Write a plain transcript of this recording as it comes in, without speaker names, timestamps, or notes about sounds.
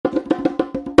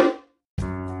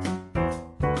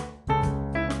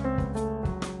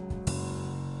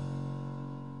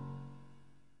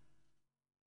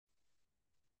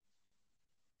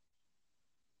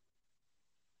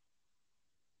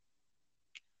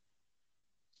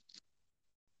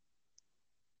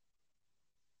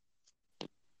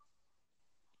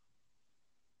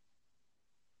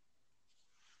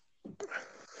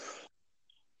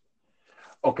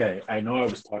Okay, I know I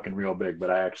was talking real big,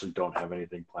 but I actually don't have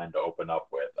anything planned to open up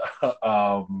with.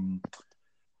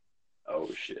 Oh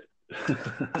shit.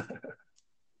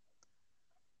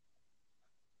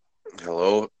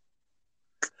 Hello.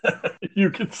 You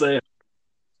can say it.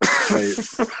 Wait,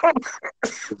 is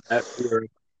that your...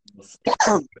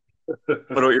 What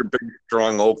about your big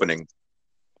strong opening?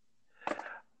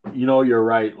 You're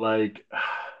right. Like,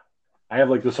 I have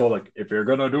like this whole like, if you're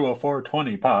gonna do a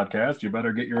 420 podcast, you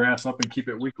better get your ass up and keep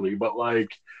it weekly. But like,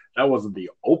 that wasn't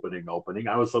the opening.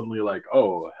 I was suddenly like,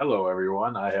 oh, hello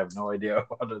everyone. I have no idea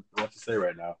what to say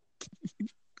right now.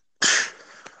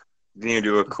 You need to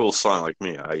do a cool song like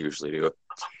me. I usually do.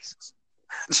 Jesus.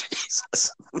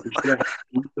 Jesus. We should have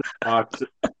talked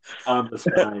on the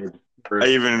side I first.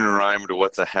 even rhymed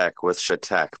what the heck with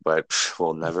Chetek, but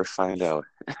we'll never find out.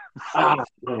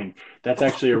 Dang. That's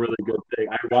actually a really good thing.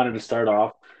 I wanted to start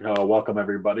off, welcome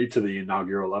everybody to the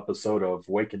inaugural episode of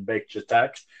Wake and Bake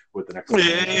Chetek with an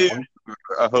exclamation Yay. point.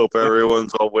 I hope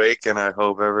everyone's awake and I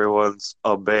hope everyone's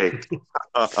abaked.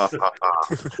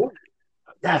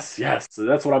 Yes, yes,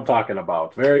 that's what I'm talking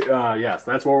about. Very, yes,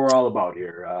 that's what we're all about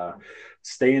here.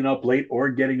 Staying up late or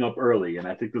getting up early, and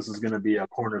I think this is going to be a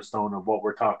cornerstone of what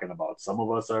we're talking about. Some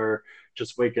of us are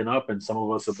just waking up, and some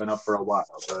of us have been up for a while.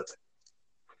 But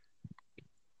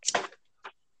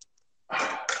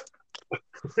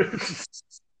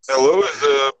Hello,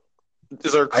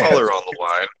 is our I have. caller on the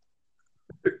line?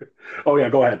 Oh yeah,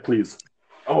 go ahead, please.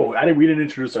 Oh, I didn't. We didn't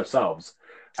introduce ourselves.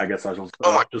 I guess I was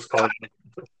Oh just calling.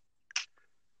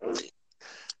 my.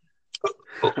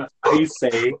 I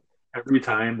say every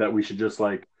time that we should just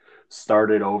like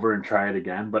start it over and try it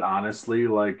again. But honestly,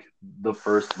 like the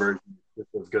first version is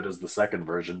as good as the second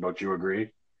version. Don't you agree?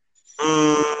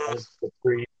 Mm,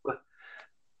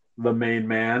 The main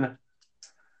man,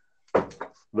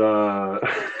 the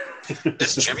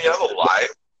is Jimmy on the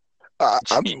line?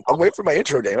 Jimmy. I'm waiting for my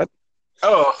intro, damn it.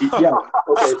 Oh, yeah.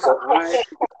 Okay, so I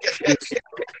introduce you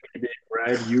being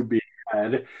red, you being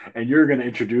red, and you're going to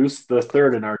introduce the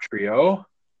third in our trio.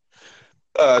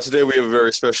 Today we have a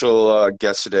very special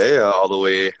guest today, all the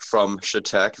way from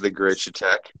Chetek, the great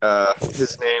Chetek.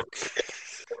 His name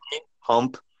is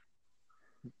Hump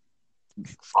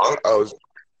Funk, Oh,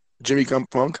 Jimmy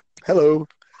Gump Funk. Hello,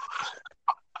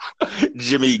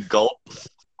 Jimmy Gulp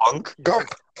Funk. Gump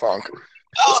Funk.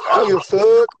 How you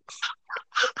fuck?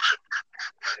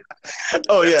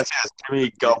 Oh yes,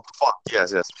 Jimmy Gulp Funk.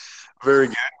 Yes, yes. Very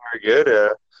good, very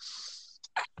good.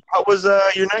 How was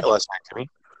your night last night, Jimmy?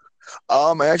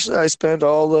 Actually, I spent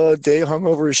all day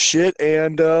hungover as shit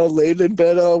and laid in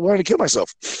bed wanting to kill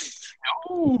myself.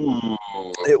 Ooh,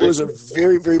 It big. was a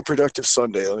very, very productive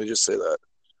Sunday. Let me just say that.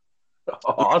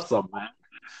 Awesome, man.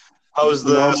 How was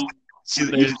Just a the? normal See, you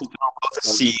Sunday. didn't go out to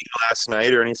sea last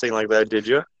night or anything like that, did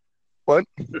you? What?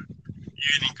 You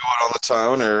didn't go out on the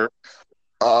town, or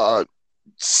Uh,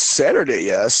 Saturday,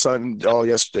 yes.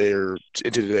 Yesterday or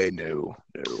into today, no,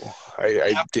 no.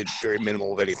 I did very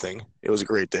minimal of anything. It was a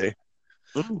great day.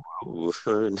 ooh,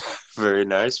 very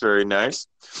nice, very nice.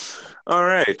 All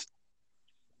right.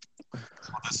 So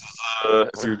this is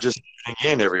if you're just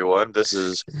tuning in, everyone, this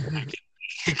is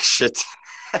shit.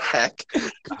 Heck, I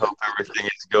hope everything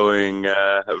is going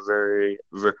very,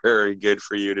 very good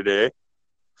for you today.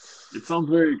 It sounds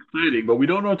very exciting, but we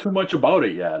don't know too much about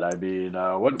it yet. I mean,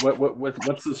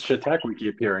 what's this Chetek we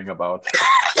keep hearing about?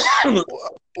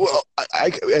 Well,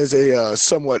 as a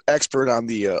somewhat expert on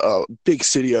the big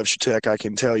city of Chetek, I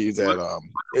can tell you that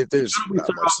there's Tell me, not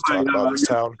sir, much to talk about in this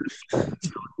town.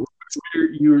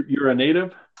 you're a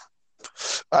native.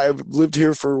 I've lived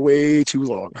here for way too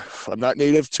long. I'm not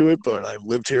native to it, but I've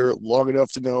lived here long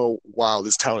enough to know, wow,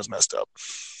 this town is messed up.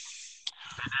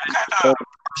 What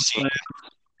kind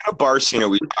of bar scene are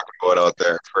we talking about out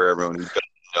there for everyone who doesn't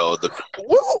know the?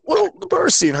 Well, the bar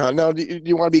scene, huh? Now, do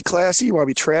you want to be classy? You want to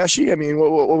be trashy? I mean, what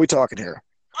are we talking here?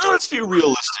 Well, let's be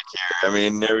realistic here. I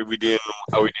mean, are we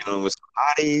dealing with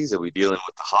bodies? Are we dealing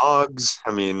with the hogs?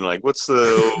 I mean, like, what's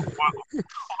the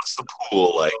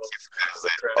pool like? As they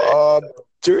say. Uh,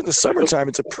 During the summertime,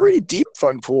 it's a pretty deep,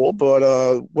 fun pool, but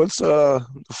once the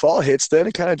fall hits, then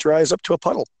it kind of dries up to a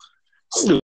puddle.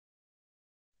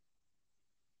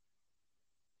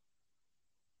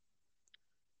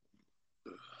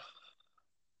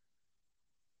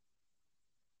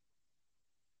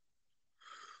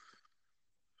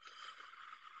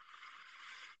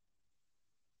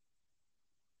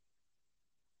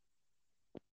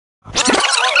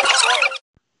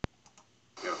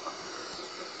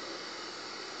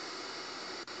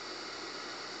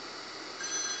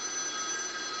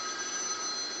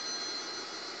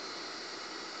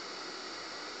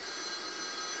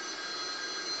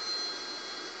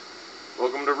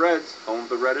 Welcome to Red's, home of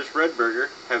the reddish red burger.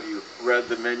 Have you read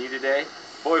the menu today?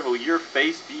 Boy, will your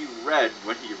face be red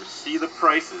when you see the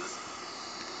prices.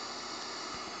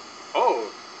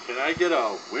 Oh, can I get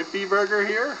a wimpy burger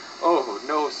here? Oh,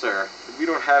 no, sir. We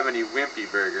don't have any wimpy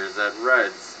burgers at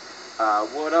Red's.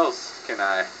 What else can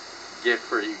I get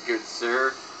for you, good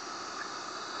sir?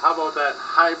 How about that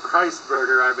high-priced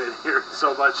burger I've been hearing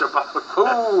so much about?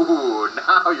 Ooh,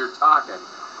 now you're talking.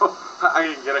 Oh,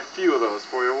 I can get a few of those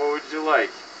for you. What would you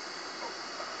like?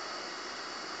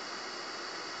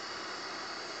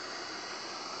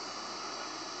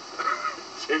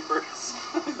 Capers.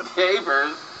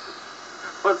 Capers?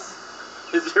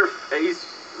 Is your face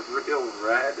real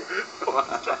red?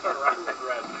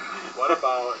 Red. What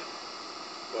about,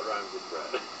 what rhymes with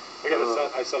red?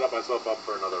 I set myself up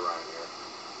for another rhyme here.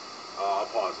 I'll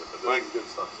pause it, but this is good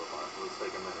stuff so far. Let's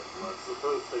take a minute. Let's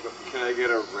take a peek. Can I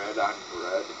get a red on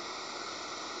bread?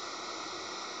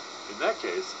 In that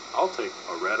case, I'll take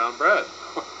a red on bread.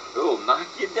 It'll knock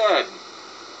you dead.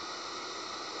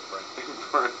 Frank.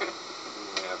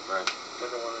 Yeah, Frank.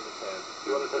 Second one in the can. Do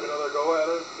you want to take another go at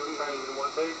it? Do we try and do one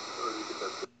take? Or do you think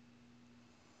that's good?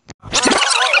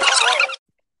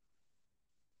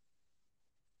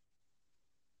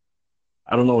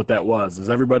 I don't know what that was. Is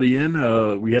everybody in?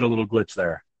 We had a little glitch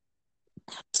there.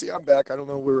 See, I'm back. I don't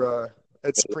know where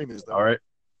Ed Supreme is, though. All right.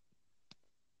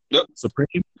 Yep.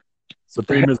 Supreme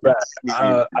is back. I don't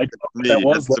know what that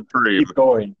was. Let's Supreme. keep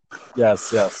going.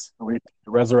 Yes. We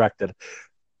resurrected.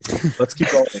 Let's keep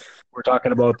going. We're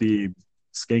talking about the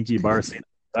skanky bar scene.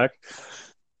 Back.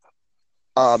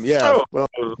 Yeah. Oh, well,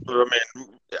 I mean,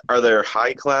 are there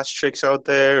high-class chicks out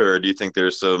there, or do you think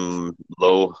there's some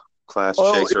low-class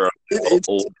chicks, or it's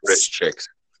old rich chicks?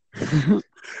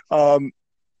 a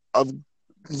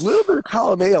little bit of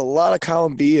column A, a lot of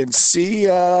column B, and C.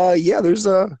 Yeah, there's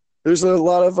a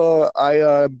lot of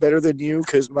I better than you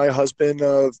because my husband,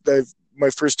 my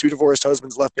first two divorced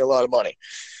husbands left me a lot of money.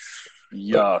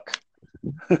 Yuck.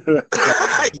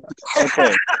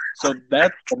 Okay, so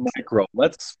that's the micro.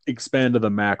 Let's expand to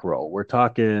the macro. We're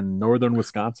talking northern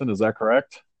Wisconsin. Is that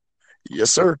correct?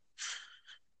 Yes, sir.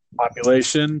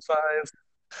 Population size?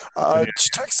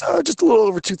 Chetek's just a little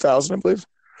over 2,000, I believe.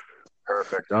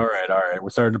 Perfect. All right.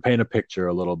 We're starting to paint a picture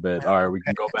a little bit. All right, we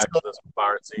can go back to this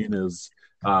bar scene.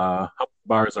 How many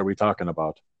bars are we talking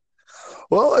about?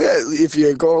 Well, yeah, if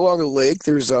you go along the lake,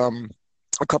 there's a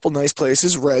couple nice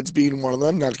places. Red's being one of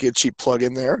them. Not to get a cheap plug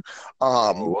in there.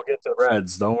 We'll get to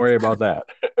Reds. Don't worry about that.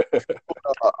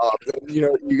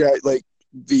 You got like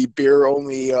the beer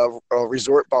only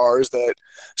resort bars that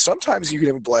sometimes you can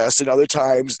have a blast, and other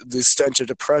times the stench of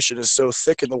depression is so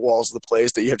thick in the walls of the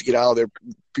place that you have to get out of there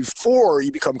before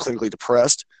you become clinically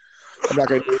depressed. I'm not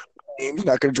going to names,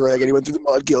 not going to drag anyone through the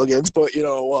mud, Gilligan's, but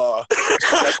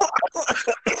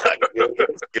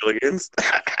Gilligan's.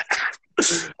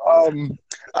 I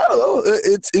don't know.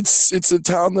 It's a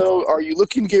town though. Are you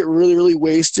looking to get really, really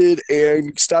wasted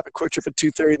and stop at Quick Trip at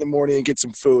 2:30 in the morning and get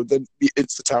some food? Then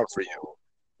it's the town for you.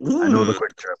 I know the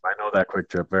Quick Trip. I know that Quick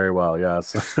Trip very well.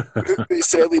 Yes. They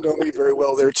sadly know me very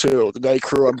well there too. The night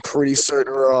crew, I'm pretty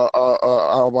certain, are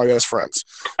all my best friends.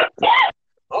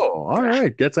 Oh, all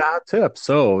right. Gets a hot tip.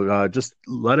 So just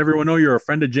let everyone know you're a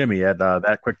friend of Jimmy at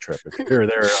that Quick Trip if you're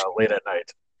there late at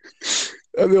night.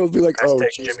 And they'll be like, Hashtag "Oh,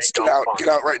 Jimmy Jesus, don't get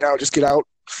out right now, just get out."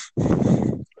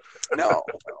 No,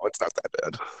 it's not that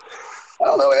bad. I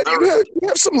don't know, Ed. You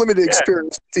have some limited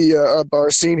experience with the bar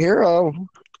scene here. I've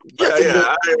been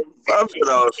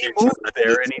out a He few moved times.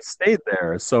 there and he stayed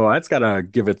there, so that's got to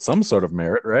give it some sort of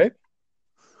merit, right?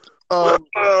 I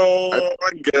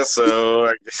guess so.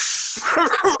 I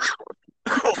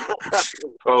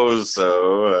suppose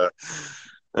so.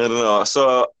 I don't know.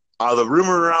 So the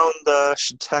rumor around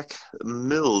Chetek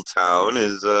Milltown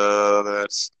is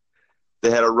that they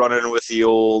had a run-in with the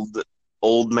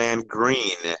old man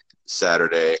Green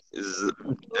Saturday.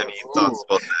 Any thoughts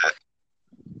about that?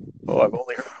 Oh, I've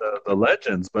only heard the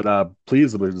legends, but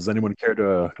please, does anyone care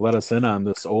to let us in on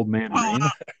this old man Green?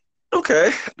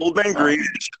 Okay, Old Man Green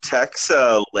is Chetek's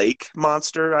lake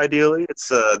monster. Ideally, it's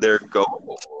their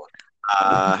goat.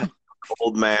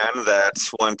 Old man that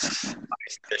went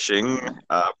ice fishing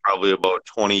probably about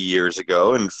 20 years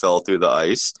ago and fell through the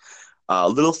ice.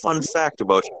 Little fun fact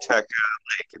about Chetek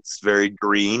Lake: it's very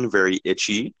green, very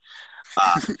itchy.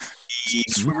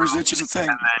 Swimmer's itch is a thing.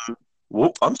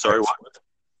 I'm sorry. What?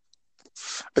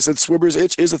 I said swimmer's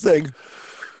itch is a thing.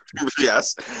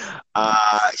 Yes. He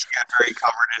got very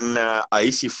covered in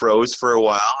ice. He froze for a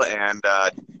while and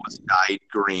was dyed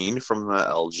green from the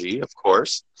algae, of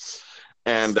course.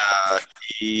 and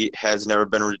he has never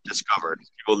been rediscovered.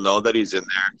 People know that he's in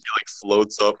there. He like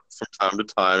floats up from time to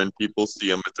time, and people see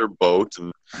him at their boat,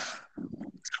 and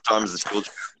sometimes the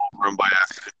children over him by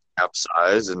accident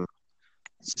capsize, and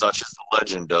such is the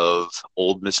legend of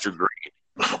old Mr. Green.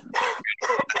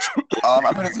 I'm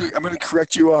gonna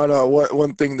correct you on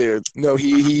one thing there. No,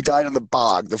 he died in the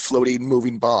bog, the floating,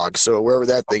 moving bog. So wherever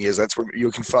that thing is, that's where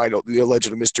you can find the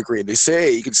legend of Mr. Green. They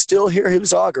say you can still hear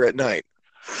his auger at night.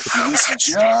 If you listen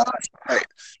just right.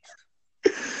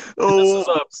 This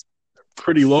is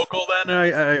pretty local then.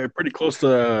 I pretty close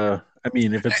to. I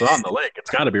mean, if it's on the lake, it's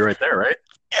got to be right there, right?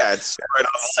 Yeah, it's right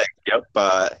on the lake. Yep.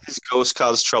 His ghost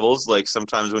cause troubles. Like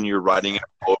sometimes when you're riding a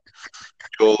boat,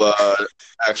 you'll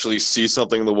actually see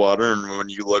something in the water, and when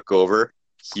you look over,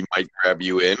 he might grab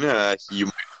you in. You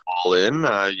might fall in.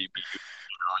 You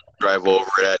drive over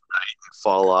it at night and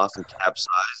fall off and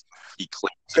capsize. He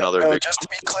claims another victim. Just to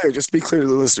be clear to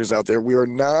the listeners out there, we are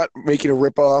not making a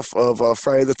ripoff of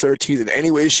Friday the 13th in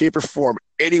any way, shape, or form.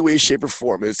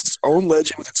 It's its own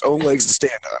legend with its own legs to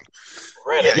stand on.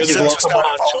 Right. Yeah, it's just not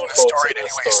involved in the story in any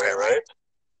way, Sam. Right?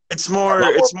 It's more.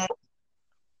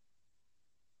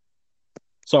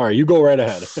 Sorry, you go right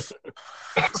ahead.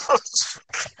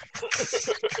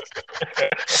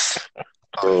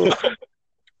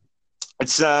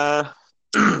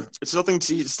 It's nothing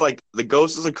to. It's like the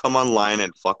ghost doesn't come online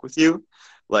and fuck with you,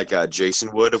 like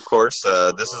Jason would, of course.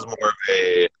 This is more of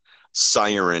a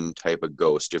siren type of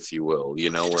ghost, if you will. You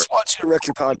know, where just wants you to wreck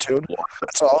your pontoon.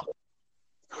 That's all.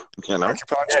 You know,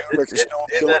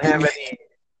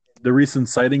 the recent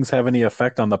sightings have any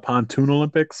effect on the pontoon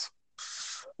Olympics?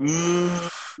 No,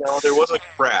 there was a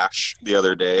crash the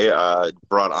other day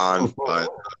brought on by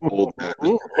the old man.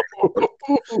 The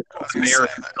mayor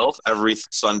himself every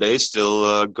Sunday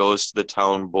still goes to the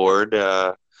town board, pin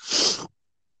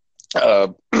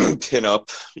up,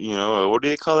 what do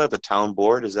you call that? The town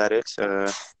board? Is that it?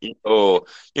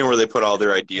 Where they put all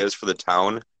their ideas for the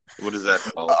town. What is that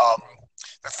called?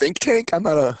 The think tank? I'm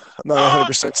not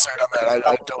 100% certain on that.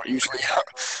 I don't usually.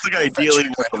 Like ideally,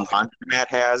 what the laundromat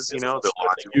has, the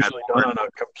laundromat usually done on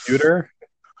a computer.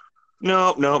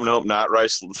 No, not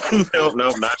Rice. no,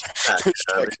 not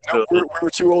that. We're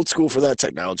too old school for that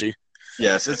technology.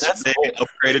 Yes, they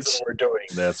upgraded. We're doing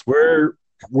this. We're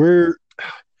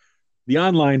the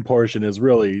online portion is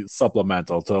really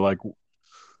supplemental to like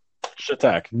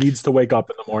Chetek needs to wake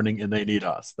up in the morning and they need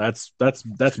us. That's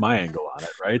my angle on it,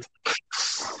 right?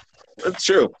 That's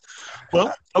true.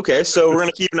 Well, okay, so we're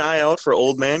gonna keep an eye out for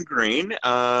Old Man Green.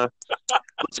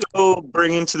 Let's go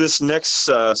bring into this next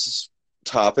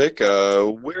topic.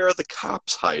 Where are the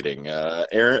cops hiding?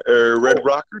 Red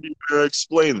Rocker, do you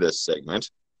explain this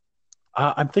segment?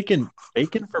 I'm thinking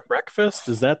bacon for breakfast.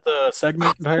 Is that the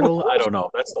segment title? I don't know.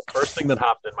 That's the first thing that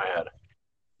hopped in my head.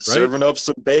 Right? Serving up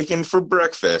some bacon for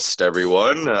breakfast,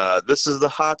 everyone. This is the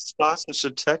hot spots in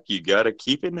Chetek you got to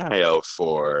keep an eye out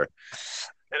for.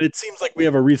 And it seems like we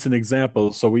have a recent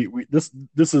example, so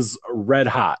this is red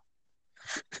hot.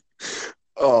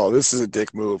 Oh, this is a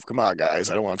dick move. Come on, guys.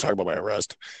 I don't want to talk about my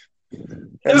arrest. You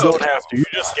don't have to. You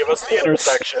just give us the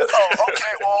intersection.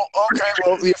 Okay.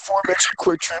 Well, the aforementioned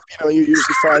Quick Trip, you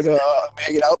usually find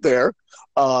hanging out there.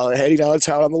 Heading out of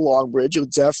town on the Long Bridge, you'll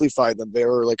definitely find them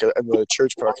there, like in the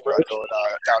church parking lot going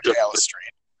down to Alice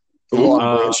Street. The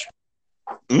Long Bridge.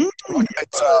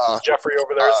 Jeffrey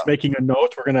over there is making a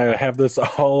note. We're gonna have this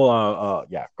all.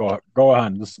 Go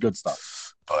on. This is good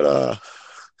stuff. But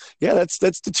that's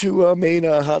the two main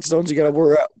hot zones you gotta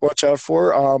watch out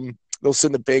for. They'll sit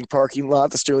in the bank parking lot,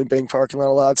 the Sterling Bank parking lot,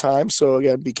 a lot of times. So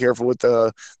again, be careful with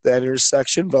that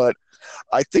intersection. But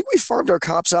I think we farmed our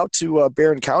cops out to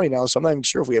Barron County now, so I'm not even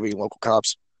sure if we have any local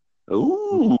cops.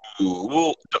 Ooh,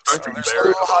 well, there's a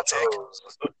little hot take.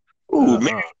 Ooh,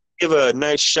 maybe give a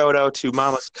nice shout out to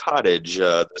Mama's Cottage.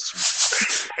 Yeah.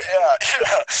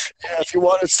 If you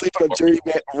want to sleep on a dirty,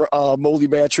 moldy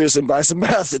mattress and buy some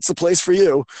meth, it's the place for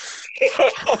you.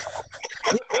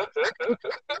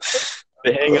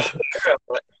 They hang up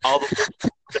there. All the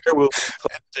there will be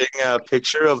posting a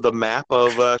picture of the map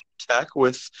of Tech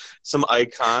with some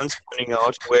icons pointing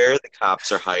out where the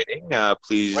cops are hiding.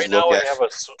 Please look at.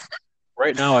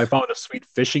 Right now, I found a sweet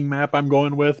fishing map I'm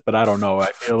going with, but I don't know.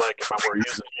 I feel like if I were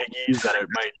using Higgies, then it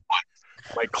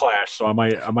might clash. So I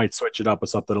might switch it up with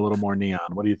something a little more neon.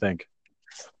 What do you think?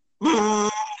 Maybe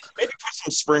put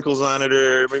some sprinkles on it,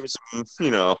 or maybe some,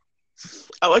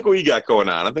 I like what you got going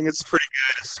on. I think it's pretty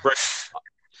good.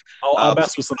 I'll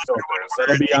mess with some filters.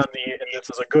 That'll be on the. And this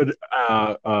is a good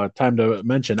time to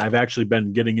mention. I've actually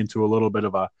been getting into a little bit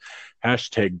of a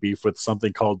hashtag beef with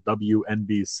something called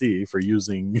WNBC for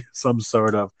using some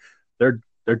sort of. They're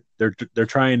they're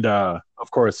trying to,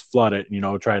 of course, flood it.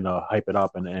 Trying to hype it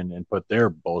up and put their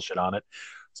bullshit on it.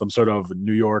 Some sort of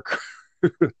New York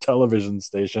television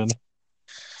station.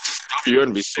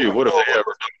 WNBC, what have they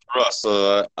ever done for us?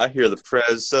 I hear the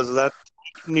prez says that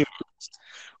news.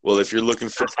 Well, if you're looking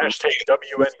for hashtag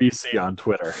WNBC on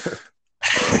Twitter.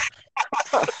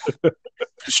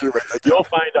 You'll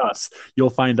find us. You'll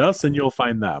find us, and you'll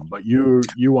find them. But you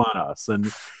want us, and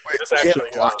this actually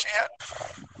blocked you yet?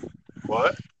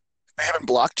 What? They haven't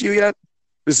blocked you yet.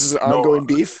 This is an ongoing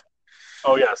beef.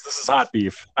 Oh yes, this is hot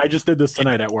beef. I just did this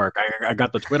tonight at work. I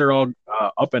got the Twitter all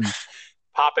up and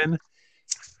popping.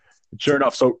 Sure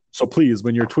enough. So please,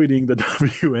 when you're tweeting the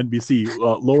WNBC,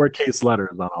 lowercase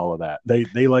letters on all of that. They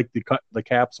like the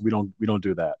caps. We don't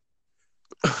do that.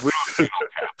 We don't do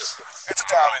caps. It's a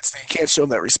dominance thing. You can't show them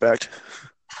that respect.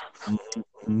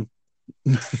 Mm-hmm.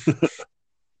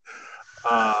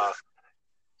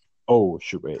 Oh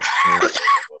shoot! Wait.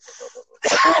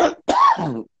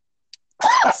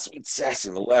 Sweet sassy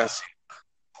molasses.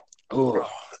 Oh.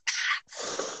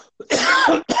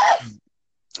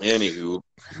 Anywho.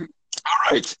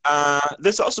 All right.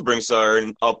 This also brings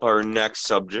up our next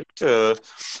subject.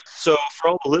 So, for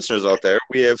all the listeners out there,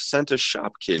 we have sent a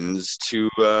Shopkins to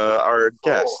our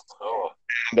guests,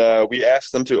 and we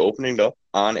asked them to open it up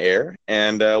on air,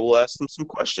 and we'll ask them some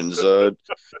questions.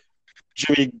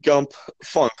 Jimmy Gump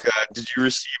Funk, did you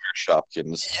receive your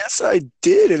Shopkins? Yes, I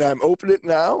did, and I'm opening it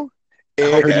now.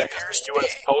 And I heard you used the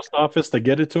U.S. Post Office to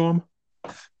get it to him.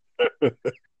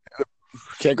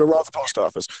 Can't go wrong with the post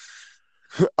office.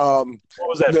 What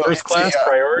was that? First class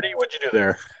priority? What'd you do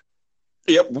there?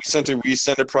 Yep, we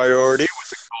sent a priority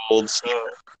with a gold sticker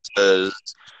that says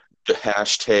the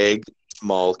hashtag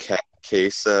small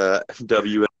case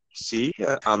WNC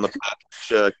on the package.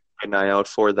 Keep an eye out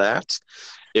for that.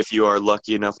 If you are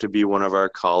lucky enough to be one of our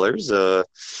callers, would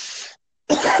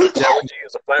you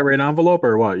use a flat rate envelope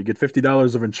or what? You get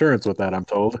 $50 of insurance with that, I'm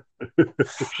told.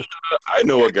 I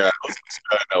know a guy.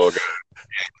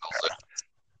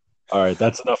 All right,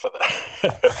 that's enough of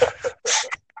that.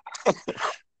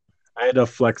 I had to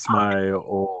flex my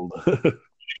old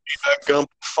Gump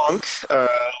Funk.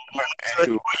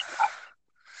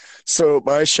 So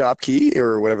my shop key,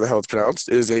 or whatever the hell it's pronounced,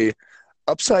 is a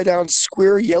upside down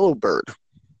square yellow bird.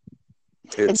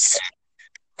 It's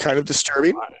kind of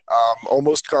disturbing,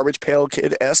 almost Garbage Pail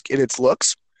Kid-esque in its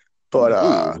looks,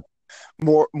 but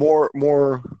more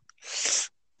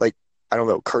like, I don't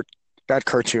know, not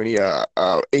cartoony,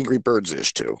 Angry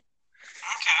Birds-ish too. Okay.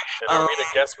 And are we to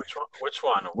guess which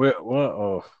one?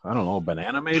 Oh, I don't know,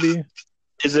 banana maybe?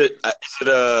 Is it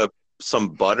some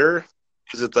butter?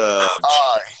 Is it the?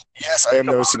 Yes, I am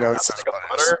noticing now. It says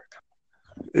butter.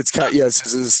 It's kind. Yes,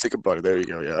 this is a stick of butter. There you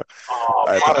go. Yeah. Oh,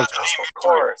 butter, of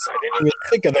course. I didn't even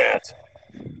think of that.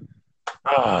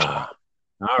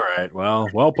 All right.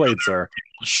 Well played, sir.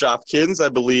 Shopkins, I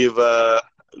believe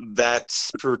that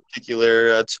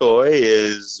particular toy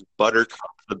is Buttercup,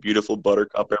 the beautiful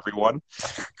Buttercup. Everyone,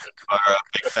 are a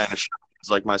big fan of Shopkins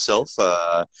like myself.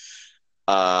 I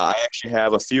actually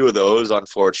have a few of those.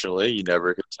 Unfortunately, you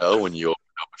never could tell when you open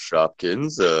up a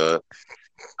Shopkins. Let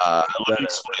me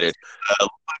explain it.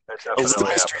 It's the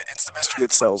mystery. It's the mystery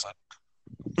that sells it.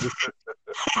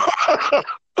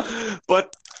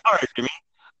 But all right, Jimmy.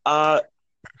 I'm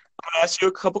gonna ask you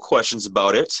a couple questions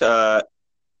about it.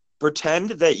 Pretend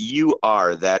that you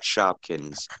are that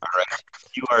Shopkins. All right,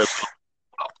 you are.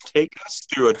 Take us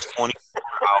through a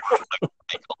 24-hour life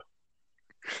cycle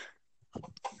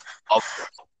of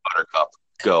Buttercup.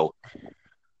 Go.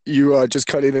 You just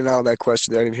cut in and out on that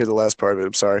question. I didn't hear the last part of it.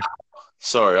 I'm sorry.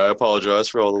 Sorry, I apologize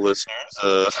for all the listeners.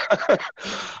 I've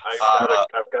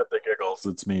got the giggles.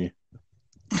 It's me.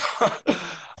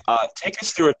 Take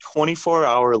us through a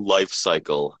 24-hour life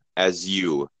cycle as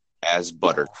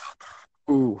Buttercup.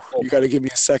 Ooh, you got to give me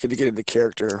a second to get into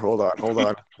character. Hold on.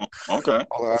 Okay. Hold on.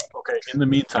 Okay, in the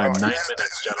meantime, 9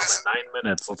 minutes, gentlemen. 9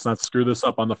 minutes. Let's not screw this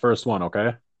up on the first one,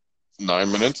 okay?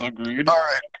 9 minutes, agreed. All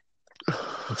right.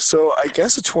 So I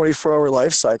guess a 24-hour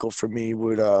life cycle for me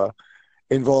would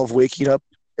involve waking up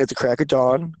at the crack of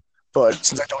dawn. But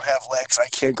since I don't have legs, I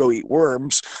can't go eat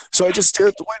worms. So I just stare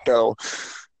at the window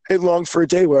and long for a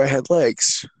day where I had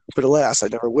legs. But alas, I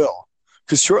never will.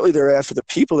 Because shortly thereafter, the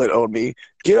people that own me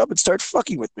get up and start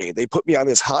fucking with me. They put me on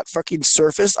this hot fucking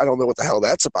surface. I don't know what the hell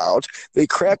that's about. They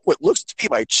crack what looks to be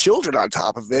my children on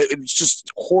top of it, and it's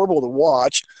just horrible to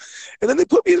watch. And then they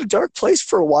put me in a dark place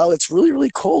for a while. It's really, really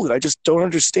cold, and I just don't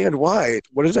understand why.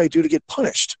 What did I do to get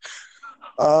punished?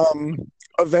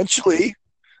 Eventually,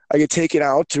 I get taken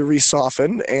out to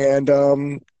resoften,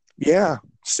 and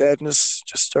sadness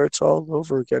just starts all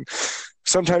over again.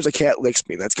 Sometimes a cat licks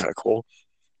me. That's kind of cool.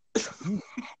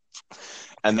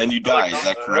 And then you die. Is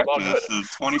that correct? It's a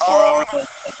 24-hour.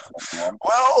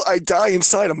 Well, I die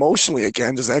inside emotionally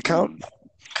again. Does that count?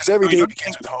 Because every day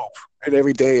begins with hope, and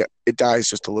every day it dies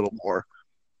just a little more.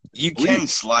 You can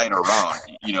slide around,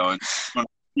 it's 20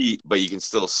 feet, but you can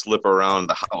still slip around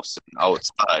the house and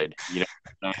outside. You know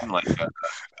what I mean? Like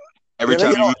every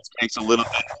time you move, it takes a little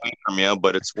bit away from you,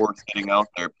 but it's worth getting out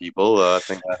there, people. I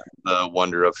think that's the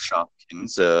wonder of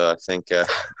Shopkins. I think I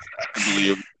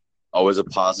believe always a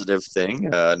positive thing,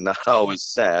 not always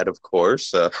sad, of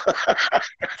course. I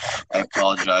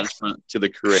apologize to the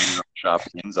creator of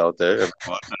Shopkins out there,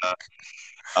 everyone.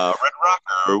 Red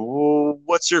Rocker,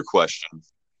 what's your question?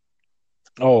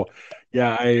 Oh,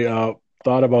 yeah, I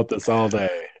thought about this all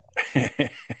day.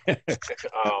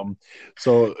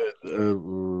 So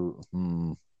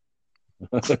I'm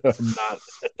not.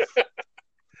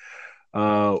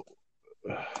 Uh,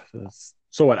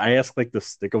 so what? I asked like the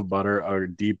stick of butter or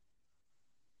deep.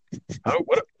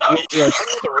 What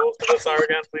the rules for this are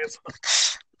again, please?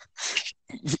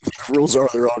 Rules are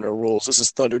their own rules. This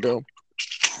is Thunderdome.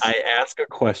 I ask a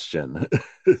question,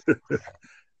 and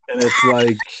it's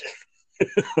like,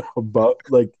 about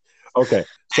like, okay,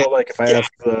 so like if I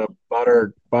ask the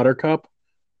Buttercup,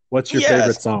 what's your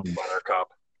favorite song,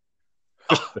 Buttercup?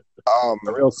 A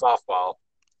real softball.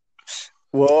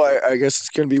 Well, I guess it's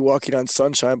going to be "Walking on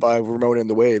Sunshine" by Ramona and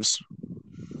the Waves.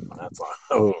 That's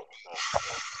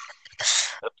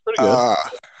pretty good.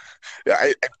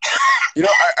 I'm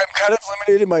kind of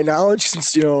limited in my knowledge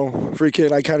since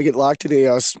freaking I kind of get locked in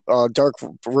a dark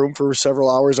room for several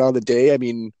hours out of the day. I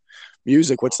mean,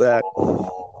 music. What's that?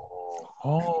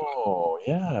 Oh,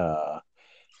 yeah.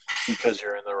 Because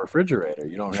you're in the refrigerator,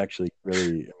 you don't actually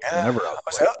really. Never out.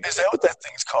 Is that what that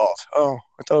thing's called? Oh,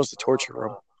 I thought it was the torture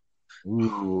room.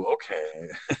 Ooh, okay.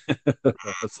 This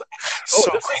is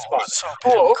fun.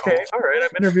 Okay, all right. I'm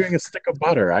interviewing a stick of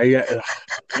butter. That's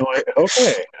how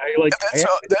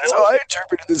I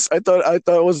interpreted this. I thought it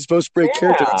wasn't supposed to break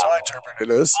character. That's how I interpreted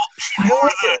this.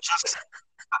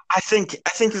 I think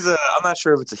I'm not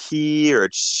sure if it's a he or a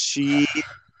she.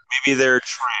 Maybe they're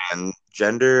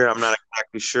transgender. I'm not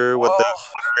exactly sure what the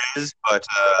butter is, but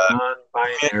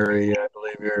non-binary. I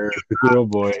believe you're. Oh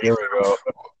boy, here we go.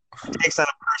 It takes on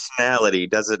a personality,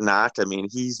 does it not? I mean,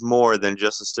 he's more than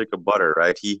just a stick of butter,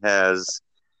 right? He has,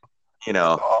 he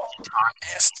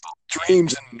has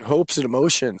dreams and hopes and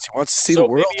emotions. He wants to see the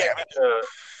world.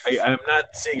 I'm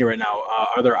not seeing it right now.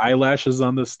 Are there eyelashes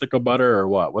on this stick of butter or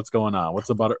what? What's going on? What's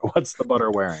the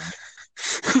butter wearing?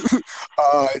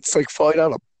 It's like falling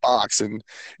out of a box, and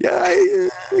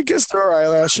I guess there are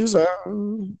eyelashes. We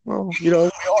all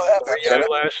have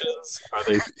eyelashes. Are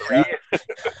they three?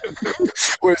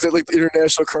 What is it, like the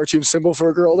international cartoon symbol for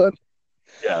a girl? Then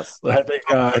yes, I think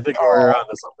we're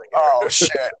onto something here. Oh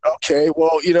shit! Okay,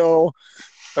 well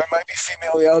I might be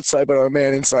female on the outside, but I'm a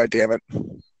man inside. Damn it!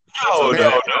 No. The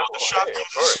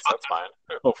Shopkins, that's fine.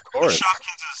 Of course, the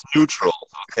Shopkins is neutral.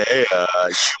 Okay,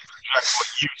 what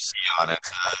you see on it.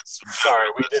 Sorry,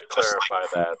 we did clarify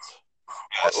that.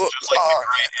 It's just like the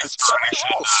great inspiration,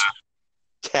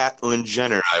 Caitlyn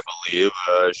Jenner, I believe,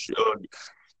 showed.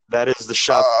 That is the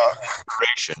Shopkins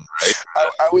inspiration, right?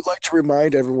 I would like to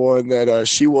remind everyone that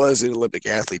she was an Olympic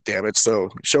athlete, damn it, so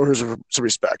show her some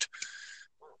respect.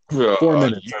 4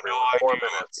 minutes. 4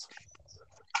 minutes.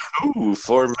 Ooh,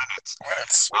 4 minutes.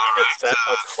 We need to set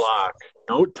a clock.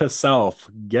 Note to self: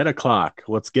 get a clock.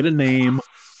 Let's get a name.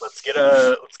 Let's get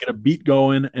a beat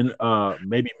going, and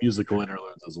maybe musical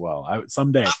interludes as well.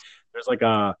 Someday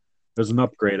there's an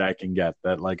upgrade I can get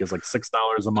that is like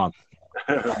 $6 a month.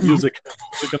 music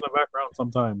in the background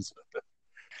sometimes.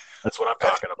 That's what I'm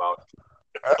talking about.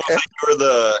 Okay. You're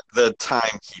the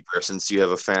timekeeper since you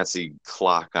have a fancy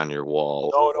clock on your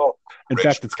wall. No. In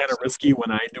fact, it's kind of risky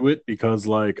when I do it because,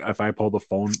 if I pull the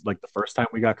phone, the first time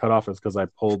we got cut off is because I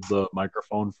pulled the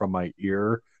microphone from my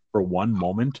ear for one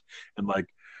moment, and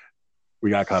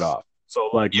we got cut off. So,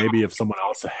 maybe if someone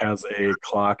else has a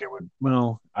clock, it would.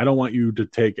 Well, I don't want you to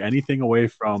take anything away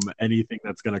from anything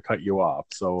that's going to cut you off.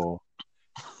 So.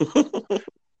 What's the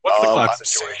clock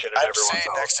situation? I'm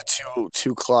sitting next to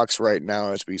two clocks right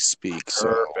now as we speak.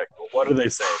 Perfect. So. What do they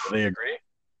say? Do they agree?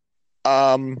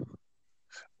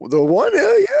 The one,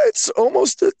 it's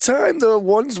almost the time. The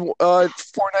one's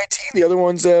 4:19. The other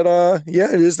one's at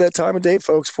it is that time of day,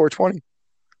 folks. 4:20.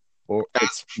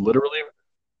 It's literally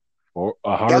a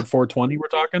hard 4:20. We're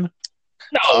talking.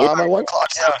 No, my one clock.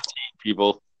 Yeah,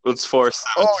 people. It's 4:17.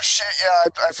 Oh shit! Yeah,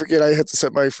 I forget. I had to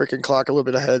set my freaking clock a little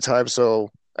bit ahead of time, so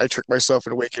I tricked myself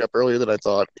into waking up earlier than I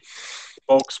thought.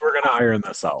 Folks, we're gonna iron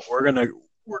this out. We're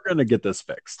gonna get this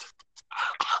fixed.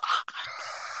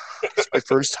 It's my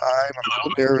first time. I'm a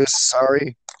little nervous.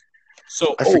 Sorry.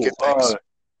 So, I forget things.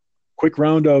 quick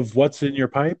round of what's in your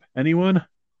pipe? Anyone?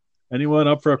 Anyone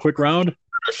up for a quick round?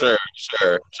 Sure.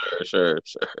 I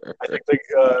think,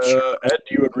 Ed,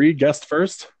 do you agree? Guest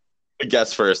first?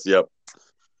 Guess first, yep.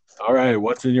 All right,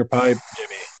 what's in your pipe,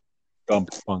 Jimmy?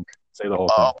 Gump, Funk. Say the whole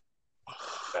thing.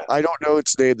 I don't know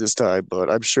its name this time,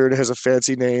 but I'm sure it has a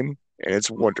fancy name, and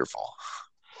it's wonderful.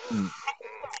 Well,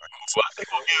 I think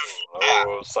we'll give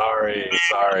Oh, sorry.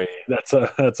 That's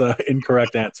a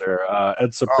incorrect answer.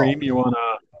 Ed Supreme, you wanna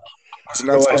Was it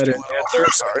not go supposed ahead to be and little? answer?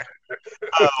 I'm sorry.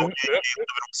 we live in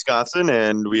Wisconsin,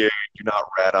 and we do not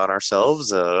rat on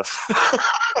ourselves. Business,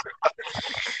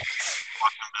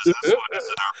 what is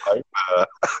in our pipe?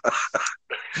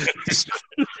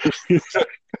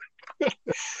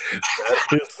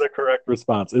 That is the correct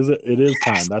response. Is it? It is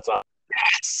time. That's all.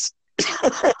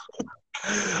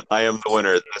 I am the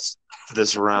winner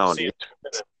this round.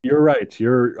 You're right.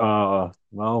 You're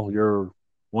you're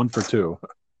 1 for 2.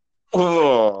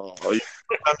 Oh,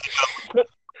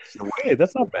 Hey,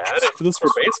 that's not bad. If this for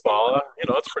baseball,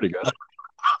 it's pretty good.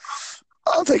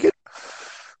 I'll take it.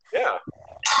 Yeah.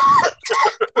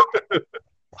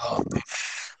 all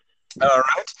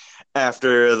right.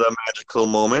 After the magical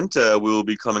moment, we will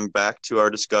be coming back to our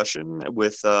discussion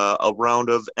with a round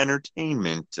of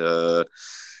entertainment. Oh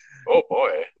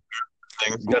boy.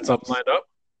 You got something lined up?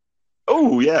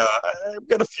 Oh yeah, I've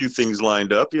got a few things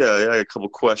lined up. Yeah, a couple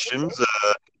questions.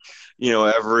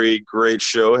 Every great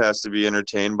show has to be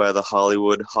entertained by the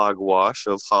Hollywood hogwash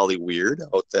of Hollyweird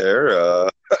out there. Oh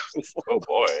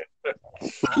boy.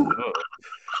 I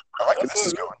like where this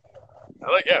is going.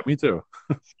 Yeah, me too.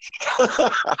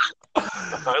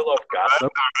 I love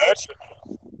gossip.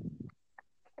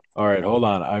 All right, hold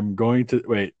on. I'm going to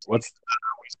wait. What?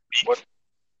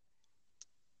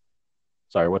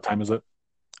 Sorry, what time is it?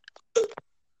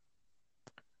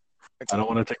 I don't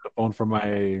want to take the phone from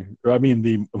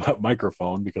the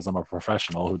microphone, because I'm a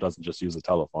professional who doesn't just use a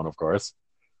telephone, of course.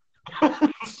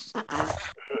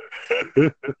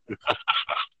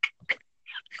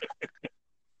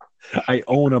 I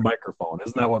own a microphone.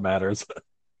 Isn't that what matters?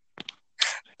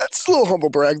 That's a little humble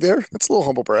brag there.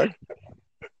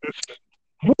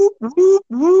 Whoop, whoop,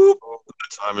 whoop.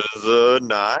 The time is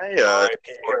nigh.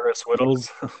 R.I.P. Harris Whittles.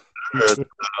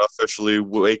 Officially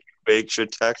Wake Bake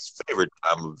Chetek's favorite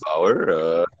time of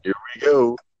hour. Here we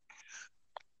go.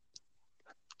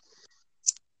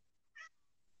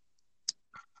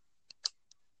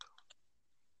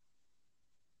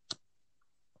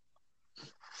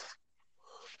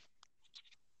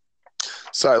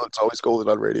 Silence always golden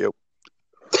on radio.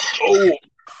 Oh.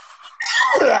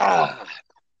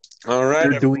 All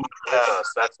right. You're doing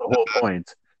this. That's the whole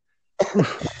point.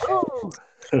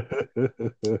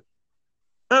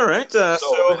 All right. So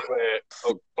anyway,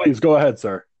 please go ahead,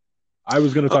 sir. I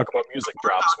was going to talk about music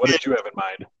drops. What did you have in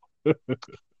mind?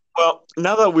 Well,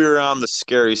 now that we're on the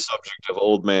scary subject of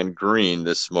Old Man Green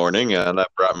this morning, that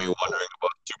brought me wondering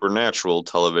about supernatural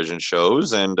television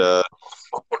shows and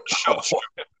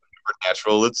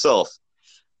Supernatural itself.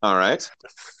 All right.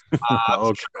 I'm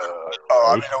in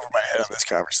over my head on this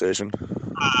conversation.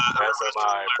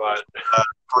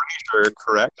 Frasier,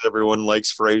 correct? Everyone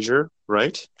likes Frasier,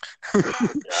 right? Who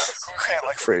can't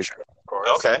like Frasier?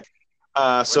 Okay.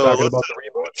 So talking about the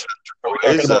reboot. Are we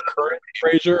talking about current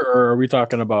Frasier, or are we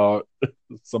talking about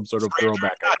some sort of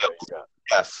throwback?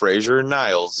 Yeah, Frasier and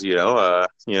Niles.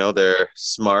 They're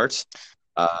smart.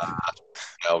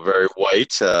 Very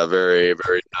white, very,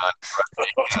 very not.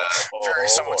 Very,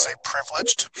 some would say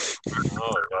privileged.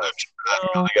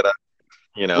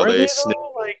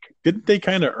 Didn't they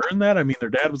kind of earn that? I mean, their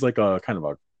dad was like a kind of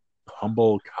a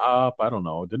humble cop. I don't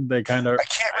know. Didn't they kind of? I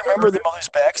can't remember the mother's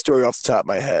backstory off the top of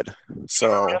my head.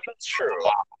 So yeah, that's true.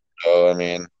 Oh, I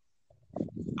mean,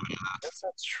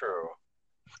 that's true.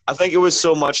 I think it was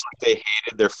so much like they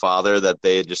hated their father that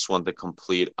they just went the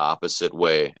complete opposite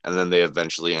way, and then they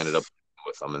eventually ended up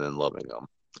with him and then loving him.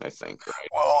 I think, right?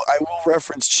 Well, I will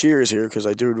reference Cheers here because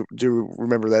I do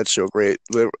remember that show great.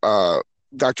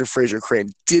 Dr. Fraser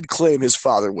Crane did claim his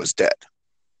father was dead.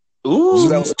 Ooh, so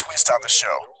that was a twist on the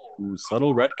show. Ooh,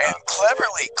 subtle retcon. And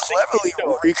cleverly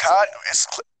recon.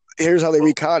 Here's how they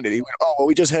reconned it. He went, "Oh, well,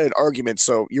 we just had an argument,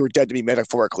 so you were dead to me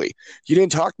metaphorically. You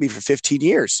didn't talk to me for 15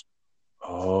 years."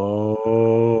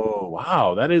 Oh,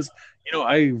 wow. That is,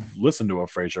 I've listened to a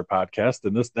Frasier podcast,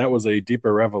 and that was a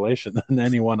deeper revelation than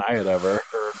anyone I had ever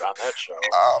heard on that show.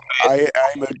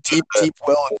 I'm a deep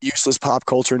well of useless pop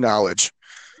culture knowledge.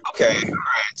 Okay, all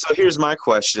right. So here's my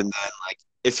question then. Like,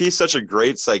 if he's such a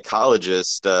great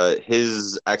psychologist,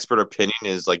 his expert opinion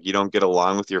is like you don't get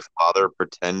along with your father,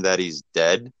 pretend that he's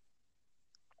dead.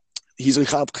 he's a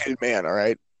complicated man. All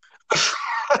right.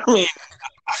 I mean,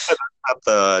 not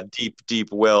the deep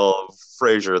well of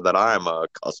Frasier that I'm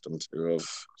accustomed to. It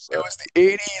was the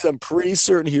 '80s. I'm pretty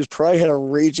certain he was probably had a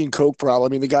raging coke problem.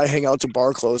 I mean, the guy hang out to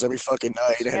bar clothes every fucking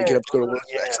night and had to get up to go to work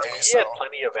the next day. He had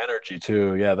plenty of energy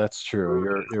too. Yeah, that's true.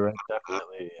 You're right,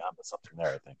 definitely onto something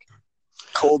there, I think.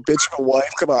 Cold bitch of a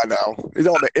wife. Come on now.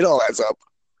 It all adds up.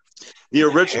 The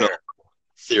original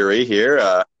theory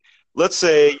here. Let's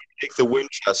say you take the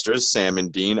Winchesters, Sam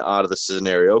and Dean, out of the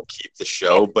scenario, keep the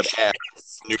show, but add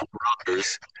new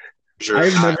brothers.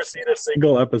 I've never seen a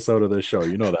single episode of this show.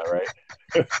 You know that, right?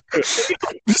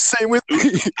 The same with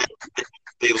me.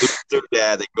 They lose their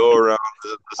dad. They go around.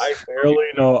 I barely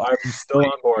know. I'm still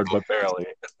on board, but barely.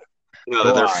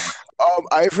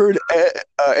 I've heard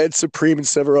Ed Supreme and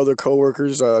several other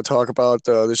coworkers talk about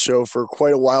the show for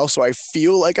quite a while, so I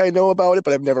feel like I know about it,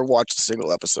 but I've never watched a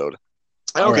single episode.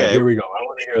 Okay, all right, here we go. I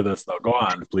want to hear this, though. Go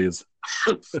on, please.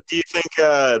 Do you think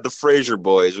the Frasier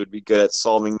boys would be good at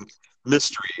solving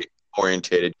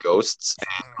mystery-orientated ghosts?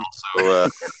 And also,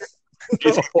 do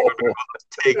you think they would be able to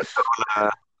take on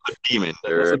a demon?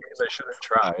 Doesn't mean they shouldn't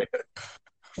try.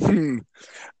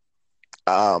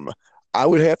 I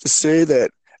would have to say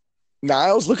that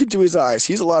Niles, look into his eyes.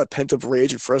 He's a lot of pent-up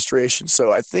rage and frustration,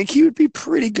 so I think he would be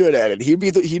pretty good at it. He'd be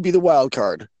the wild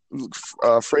card.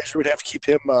 Frasier would have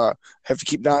to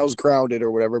keep Niles grounded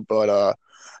or whatever, but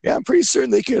yeah, I'm pretty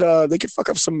certain they could fuck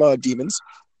up some demons.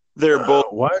 They're both.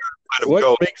 What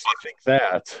makes you think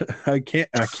that? I can't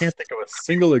think of a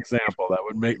single example that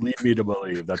would lead me to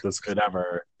believe that this could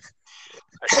ever.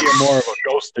 I see more of a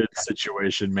ghosted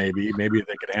situation. Maybe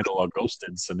they could handle a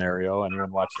ghosted scenario.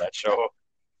 Anyone watch that show?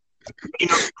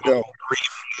 No.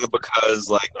 Because there's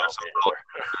a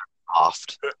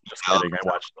loft. Just kidding. I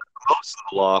watched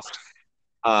the loft.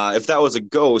 If that was a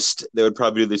ghost, they would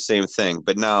probably do the same thing.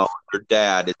 But now their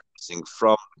dad is missing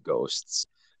from the ghosts,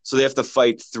 so they have to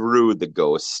fight through the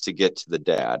ghosts to get to the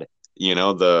dad. You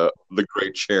know, the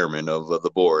great chairman of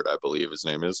the board, I believe his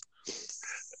name is.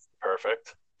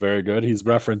 Perfect. Very good. He's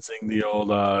referencing the old,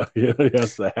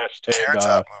 yes, the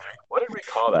hashtag. What did we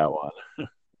call that one?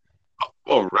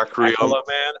 Oh, Requiem. Ekala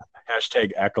Man.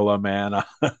 Hashtag Ekala Man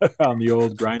on the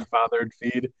old Grindfathered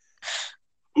feed.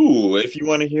 Ooh, if you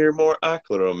want to hear more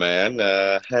Ekala Man,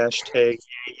 hashtag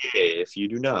yay. If you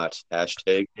do not,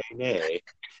 hashtag nay.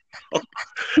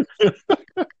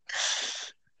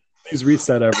 These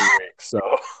reset every week, so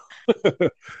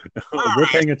we're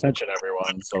paying attention,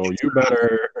 everyone. So you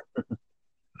better.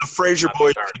 The Frasier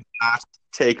boys did not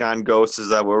take on ghosts. Is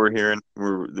that what we're hearing?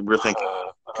 We're thinking.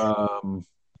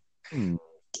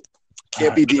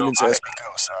 Can't be demons as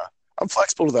ghosts. I'm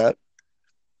flexible to that.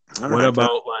 What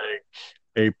about like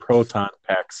a proton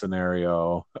pack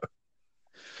scenario?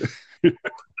 There's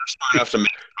not enough to make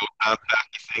a proton pack,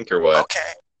 you think, or what?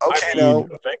 Okay. No.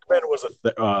 Venkman was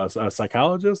a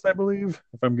psychologist, I believe.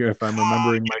 If I'm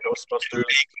remembering my Ghostbusters.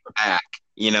 Back.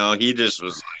 He just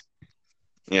was.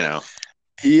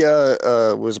 He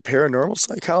was a paranormal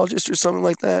psychologist or something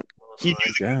like that. He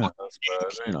knew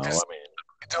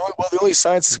the only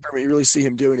science experiment you really see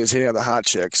him doing is hitting on the hot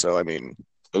chick. So I mean,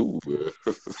 ooh.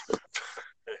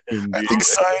 I think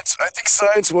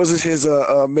science wasn't his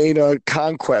main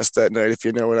conquest that night, if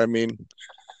you know what I mean.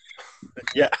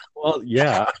 Yeah. Well,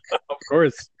 yeah, of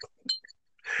course.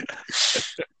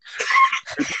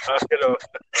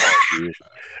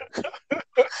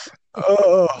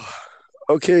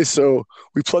 Okay, so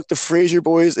we plucked the Frasier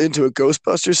boys into a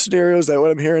Ghostbusters scenario. Is that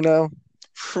what I'm hearing now?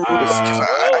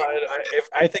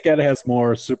 I think Ed has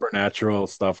more supernatural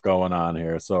stuff going on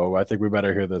here, so I think we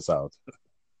better hear this out.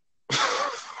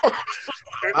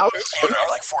 There are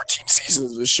like 14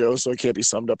 seasons of the show, so it can't be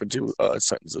summed up in two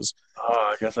sentences.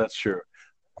 Oh, I guess that's true.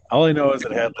 All I know is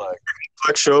it had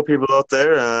like show people out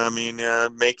there.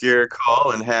 Make your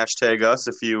call and hashtag us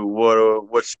if you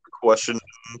what's your question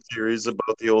theories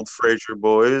about the old Frasier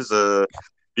boys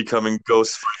becoming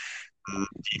ghost and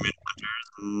demon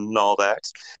hunters and all that.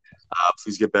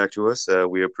 Please get back to us.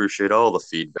 We appreciate all the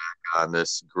feedback on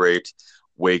this great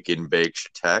Wake and Bake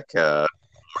Chetek.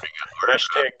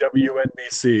 Hashtag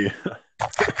WNBC.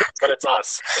 But it's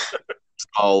us.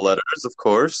 All letters, of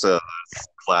course.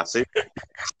 Classy.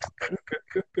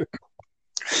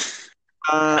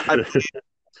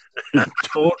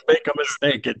 Don't make a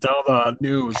mistake and tell the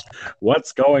news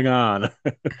what's going on.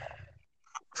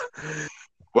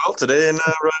 Well, today in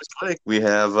Rice Lake, we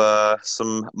have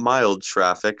some mild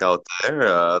traffic out there.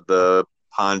 The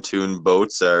pontoon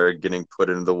boats are getting put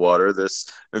into the water this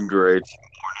great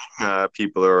morning.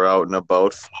 People are out and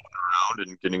about, floating around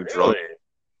and getting drunk.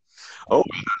 Oh,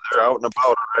 they're out and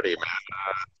about already, man.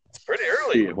 It's pretty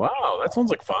early. Wow, that sounds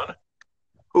like fun.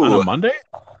 On a Who Monday?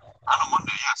 on a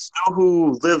Monday? Yes. Know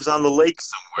who lives on the lake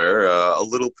somewhere? A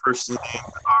little person named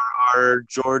R.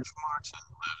 George Martin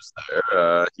lives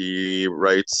there. He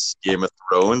writes Game of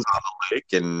Thrones on the lake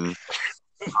and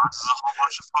causes a whole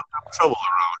bunch of fucked up trouble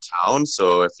around town.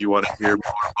 So if you want to hear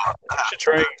more about We that, should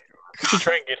try. We should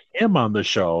try and get him on the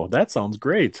show. That sounds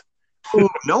great. ooh,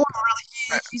 no one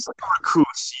really. He's like a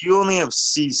recluse. You only have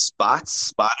see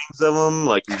spottings of him.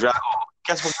 Like you drive. Oh,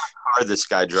 guess what kind of car this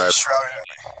guy drives? Shrouded.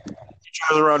 He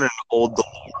drives around in an old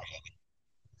DeLorean.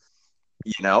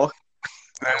 You know?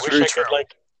 That I is wish very I true. could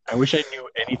like. I wish I knew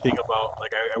anything about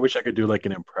like. I wish I could do like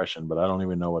an impression, but I don't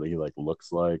even know what he like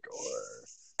looks like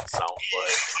or sounds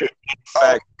like.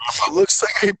 Fact, He looks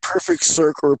like a perfect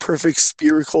circle or a perfect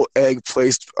spherical egg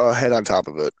placed head on top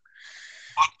of it.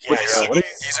 Yeah, yeah. What,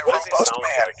 He's a what does he robust sound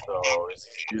man. like though?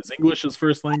 Is English his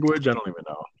first language? I don't even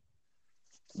know.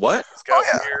 what? He's got Oh,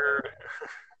 yeah. weird.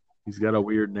 He's got a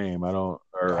weird name. I don't.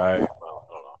 Or I. Well,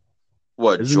 I don't know.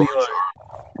 What? Isn't he George? like?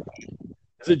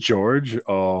 Is it George?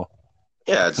 Oh,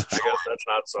 Yeah, it's I guess that's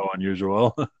not so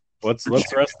unusual. What's the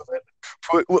rest of it?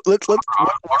 What do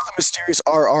the mysterious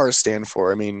RR stand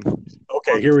for? I mean,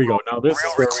 Okay, here we go. Now this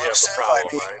Real is where we have the reclusive, problem,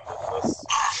 I mean- right? This,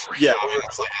 yeah.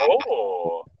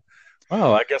 oh,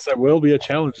 well, I guess that will be a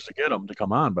challenge to get him to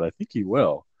come on, but I think he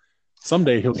will.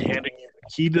 Someday he'll be handing you the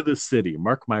key to the city.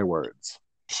 Mark my words.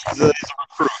 He's a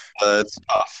recruit. It's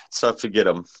tough. It's tough to get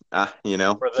him. You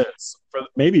know.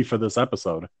 Maybe for this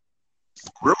episode.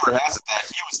 Rumor has it that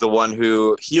he was the one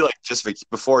who just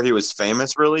before he was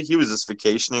famous. Really, he was just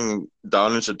vacationing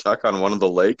down in Chetek on one of the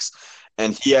lakes,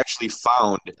 and he actually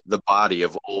found the body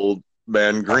of old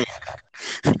man Green.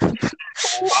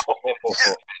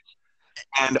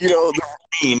 And you know,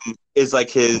 Green is like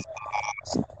his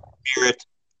spirit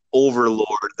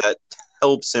overlord that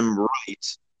helps him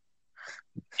write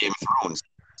Game of Thrones.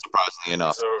 Surprisingly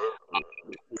enough. So,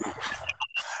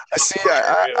 I see.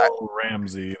 real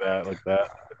Ramsey, that like that.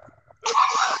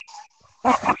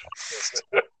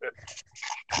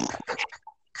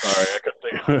 Sorry, I couldn't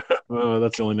think. Oh,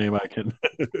 that's the only name I can.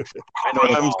 I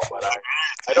know them all, but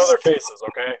I know their faces.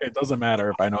 Okay, it doesn't matter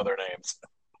if I know their names.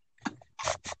 I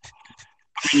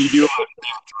mean, you do have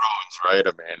Game of Thrones, right,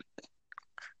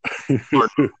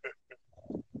 Red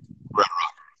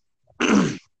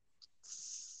Rock.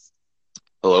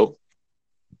 Hello.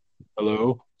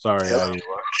 Hello. Sorry. Hello.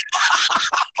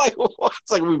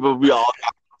 It's like we all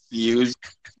got confused.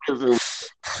 All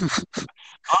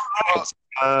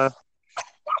right.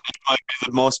 It might be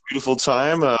the most beautiful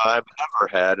time I've ever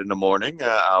had in the morning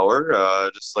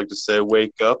hour. Just like to say,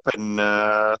 wake up and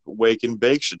wake and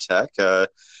bake, Chetek.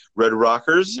 Red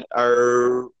Rockers,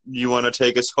 you want to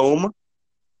take us home?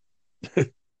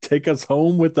 Take us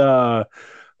home with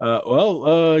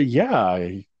yeah,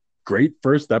 great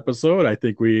first episode. I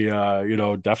think we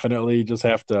definitely just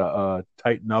have to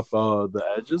tighten up the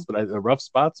edges, but the rough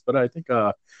spots. But I think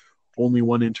only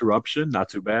one interruption, not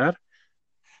too bad.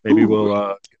 Maybe we'll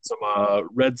get some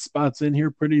red spots in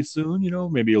here pretty soon.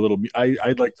 Maybe a little.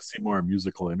 I'd like to see more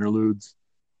musical interludes.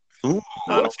 Ooh,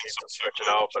 Not to stretch it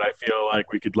out, but I feel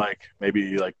like we could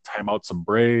maybe time out some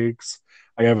breaks.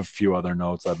 I have a few other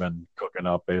notes I've been cooking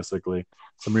up, basically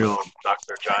some real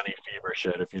Dr. Johnny Fever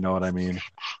shit, if you know what I mean.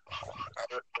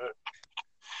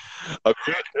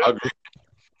 Agreed.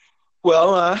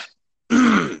 Well,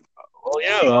 well,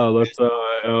 yeah. Let's.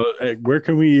 Where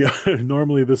can we?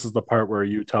 Normally, this is the part where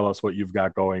you tell us what you've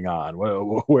got going on.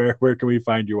 Where can we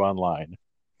find you online?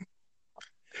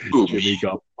 Jimmy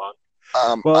Gump.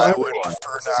 Well, I would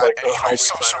prefer not any of my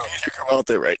social media come out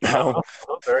there right now.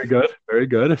 Oh, very good, very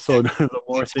good. So the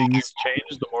more things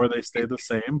change, the more they stay the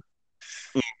same.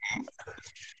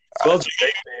 Well,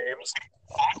 Jake names.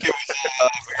 It was a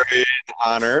very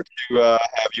honor to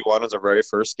have you on as our very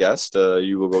first guest.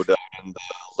 You will go down in the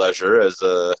leisure as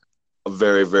a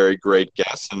very, very great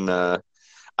guest, and I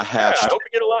hope we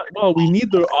get a lot. Well, we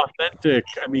need the authentic.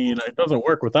 I mean, it doesn't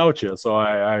work without you. So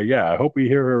I hope we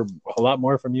hear a lot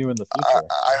more from you in the future.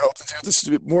 I hope to do this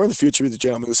more in the future with the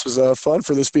gentlemen. This was fun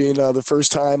for this being the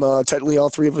first time technically all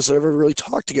three of us ever really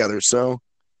talked together. So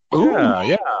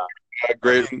yeah,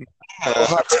 great. We'll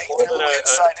have to take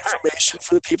inside information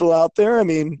for the people out there. I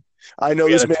mean, I know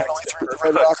this man only threw the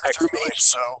Red Rocker through me,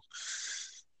 so.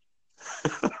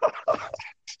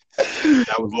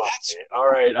 That was lovely. All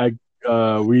right,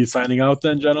 we signing out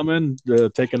then, gentlemen?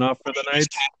 Taking off for the night?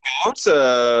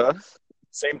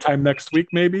 Same time next week,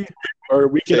 maybe? Or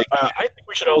we can. I think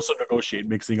we should also negotiate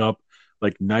mixing up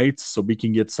nights so we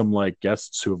can get some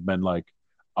guests who have been out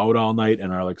all night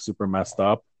and are super messed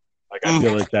up. I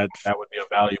feel like that would be a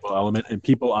valuable element, and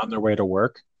people on their way to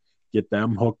work, get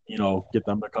them hooked. Get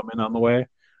them to come in on the way.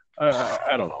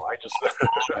 I don't know. I just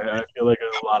I feel like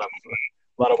there's a lot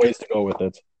of ways to go with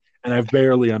it, and I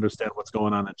barely understand what's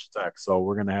going on in Chetek. So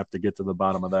we're gonna have to get to the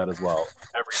bottom of that as well.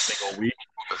 Every single week,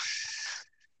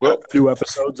 Well, 2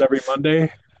 episodes every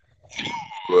Monday.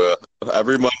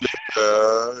 every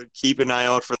Monday, keep an eye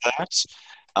out for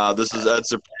that. This is Ed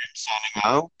Supreme signing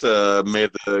out. May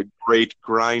the great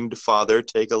grind father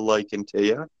take a liking to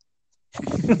you.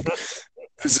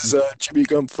 This is Jimmy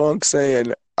Gum Funk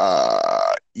saying,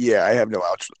 yeah, I have no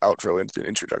outro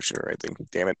introduction or anything.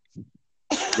 Damn it. You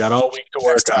got all week to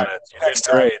work on it. You did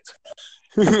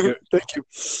great. Thank you.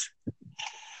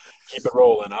 Keep it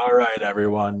rolling. All right,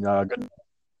 everyone. Good.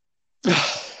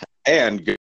 And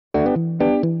good.